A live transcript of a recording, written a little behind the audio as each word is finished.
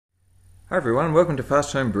Hi everyone, welcome to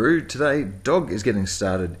Fast Homebrew. Today Dog is getting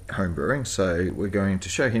started homebrewing, so we're going to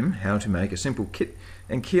show him how to make a simple kit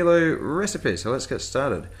and kilo recipe. So let's get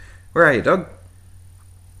started. Where are you, Dog?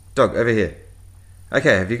 Dog, over here.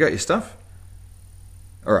 Okay, have you got your stuff?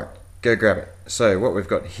 Alright, go grab it. So what we've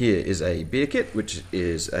got here is a beer kit, which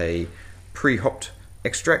is a pre-hopped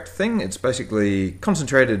extract thing. It's basically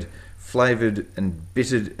concentrated, flavoured and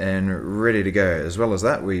bittered and ready to go. As well as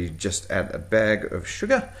that, we just add a bag of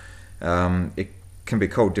sugar. It can be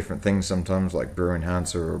called different things sometimes, like brew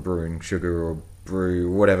enhancer or brewing sugar or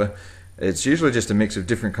brew, whatever. It's usually just a mix of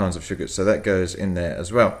different kinds of sugars, so that goes in there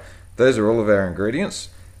as well. Those are all of our ingredients.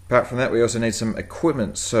 Apart from that, we also need some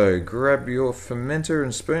equipment, so grab your fermenter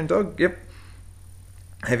and spoon, Dog. Yep.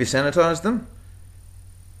 Have you sanitized them?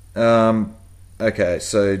 Okay,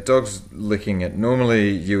 so Dog's licking it. Normally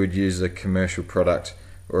you would use a commercial product,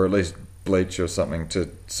 or at least bleach or something to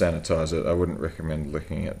sanitize it. I wouldn't recommend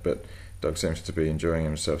licking it, but Dog seems to be enjoying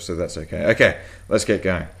himself, so that's okay. Okay, let's get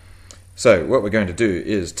going. So what we're going to do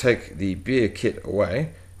is take the beer kit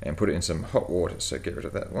away and put it in some hot water. So get rid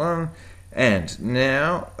of that one. And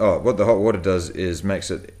now, what the hot water does is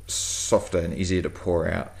makes it softer and easier to pour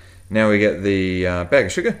out. Now we get the bag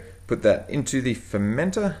of sugar, put that into the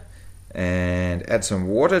fermenter and add some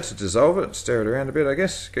water to dissolve it. Stir it around a bit, I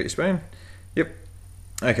guess. Get your spoon. Yep.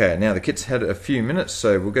 Okay, now the kit's had a few minutes,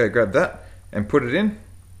 so we'll go grab that and put it in.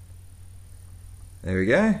 There we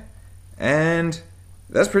go. And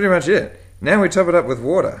that's pretty much it. Now we top it up with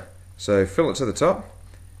water. So fill it to the top.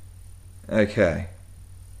 Okay.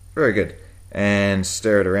 Very good. And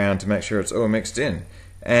stir it around to make sure it's all mixed in.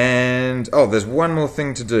 And, there's one more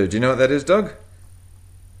thing to do. Do you know what that is, Dog?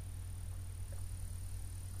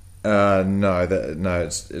 No,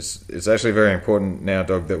 it's actually very important now,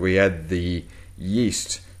 Dog, that we add the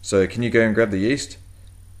yeast. So can you go and grab the yeast?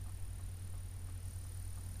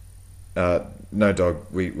 No, Dog,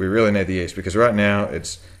 we really need the yeast because right now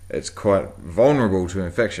it's quite vulnerable to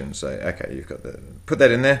infection. So okay, you've got that. Put that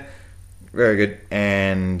in there. Very good.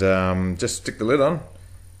 And just stick the lid on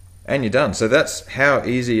and you're done. So that's how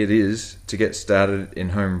easy it is to get started in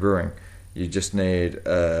home brewing. You just need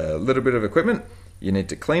a little bit of equipment, you need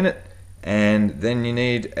to clean it, and then you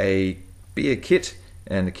need a beer kit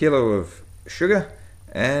and a kilo of sugar,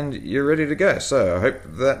 and you're ready to go. So I hope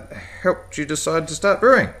that helped you decide to start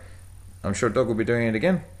brewing. I'm sure Dog will be doing it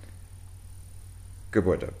again. Good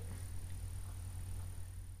boy, Dog.